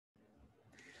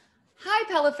Hi,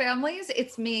 Pela families.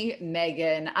 It's me,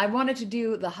 Megan. I wanted to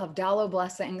do the Havdalah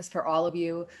blessings for all of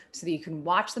you so that you can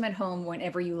watch them at home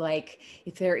whenever you like.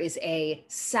 If there is a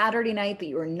Saturday night that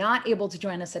you are not able to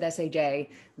join us at SAJ,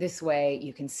 this way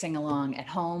you can sing along at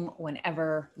home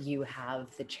whenever you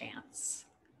have the chance.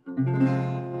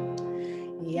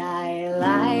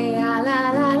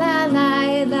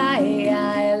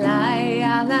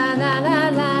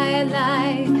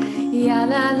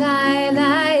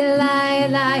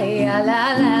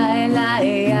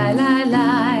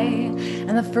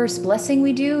 And the first blessing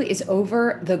we do is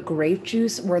over the grape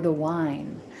juice or the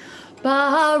wine.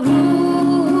 Baruch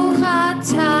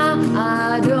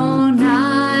atah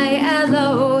Adonai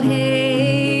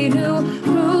Eloheinu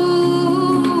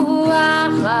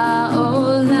ruach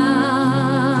haolam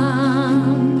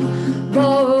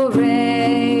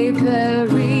borei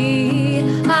peri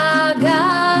hagafen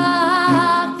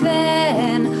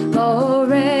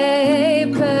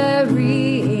borei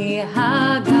peri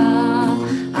hagafen.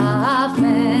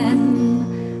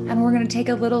 And we're going to take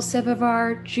a little sip of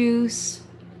our juice.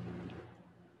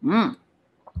 And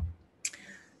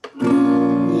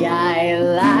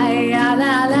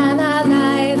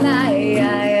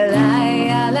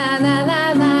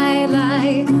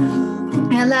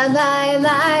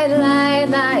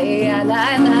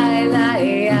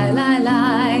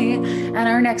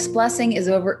our next blessing is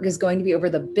going to be over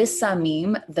the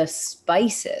bisamim, the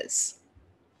spices.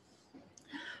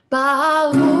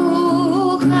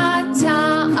 Baruch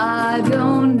atah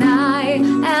Adonai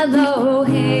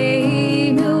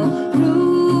Eloheinu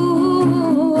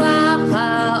ruach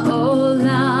haolam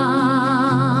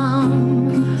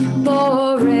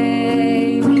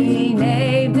borei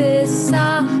minei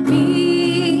bisamim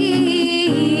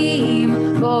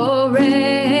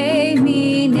borei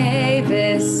minei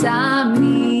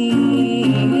bisamim.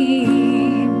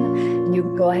 And you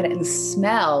can go ahead and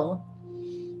smell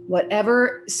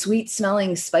whatever sweet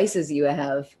smelling spices you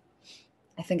have.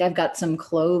 I think I've got some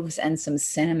cloves and some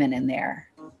cinnamon in there.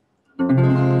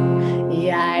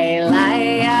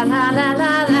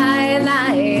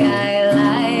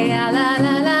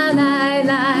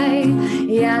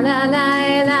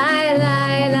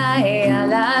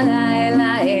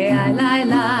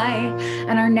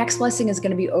 And our next blessing is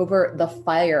going to be over the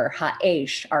fire,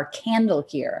 ha'esh, our candle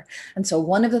here. And so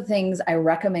one of the things I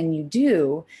recommend you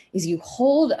do is you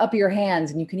hold up your hands,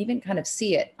 and you can even kind of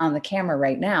see it on the camera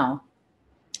right now.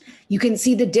 You can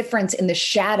see the difference in the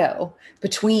shadow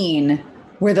between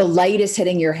where the light is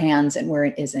hitting your hands and where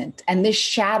it isn't. And this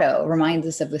shadow reminds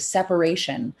us of the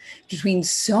separation between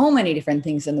so many different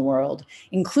things in the world,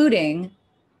 including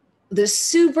the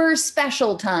super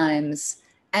special times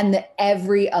and the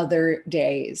every other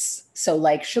days. So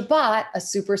like Shabbat, a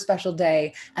super special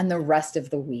day, and the rest of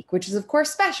the week, which is of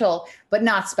course special, but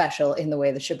not special in the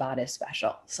way the Shabbat is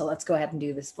special. So let's go ahead and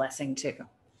do this blessing too.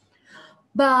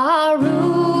 Baruch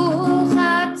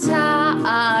atah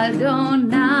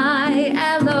Adonai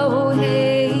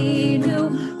Eloheinu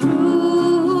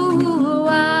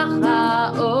ruach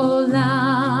haolam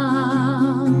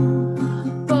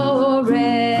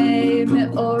borei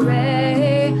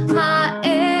meorei ha'esh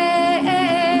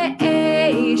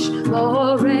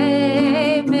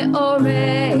borei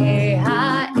meorei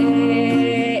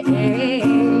ha'esh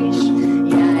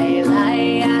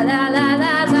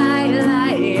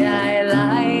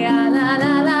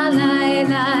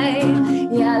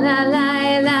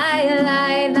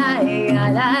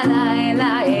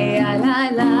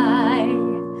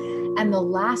And the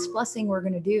last blessing we're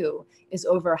going to do is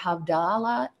over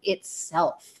Havdalah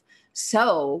itself.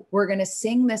 So we're going to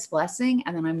sing this blessing,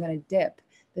 and then I'm going to dip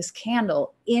this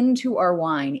candle into our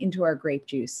wine, into our grape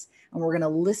juice, and we're going to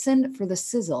listen for the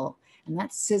sizzle. And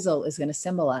that sizzle is going to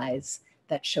symbolize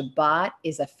that Shabbat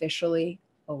is officially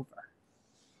over.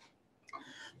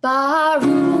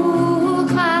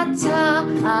 Baruch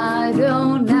atah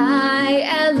Adonai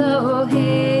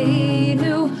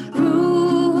Eloheinu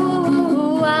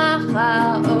ruach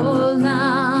haolam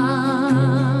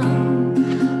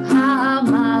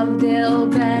hamavdil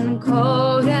ben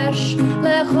kodesh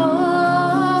lechol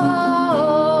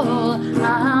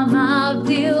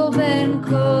hamavdil ben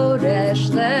kodesh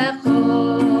lechol.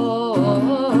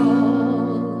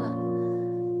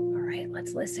 All right,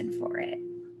 let's listen for it.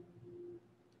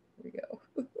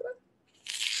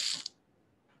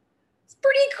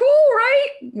 Pretty cool, right?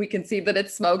 We can see that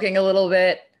it's smoking a little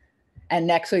bit. And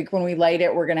next week when we light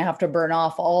it, we're going to have to burn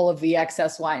off all of the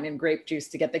excess wine and grape juice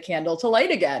to get the candle to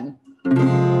light again.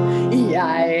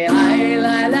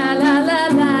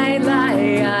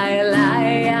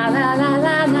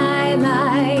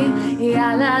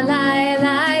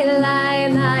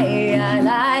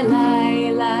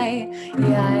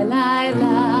 Yai lai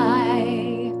lai.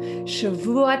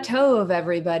 Shavua tov,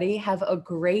 everybody. Have a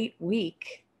great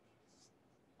week.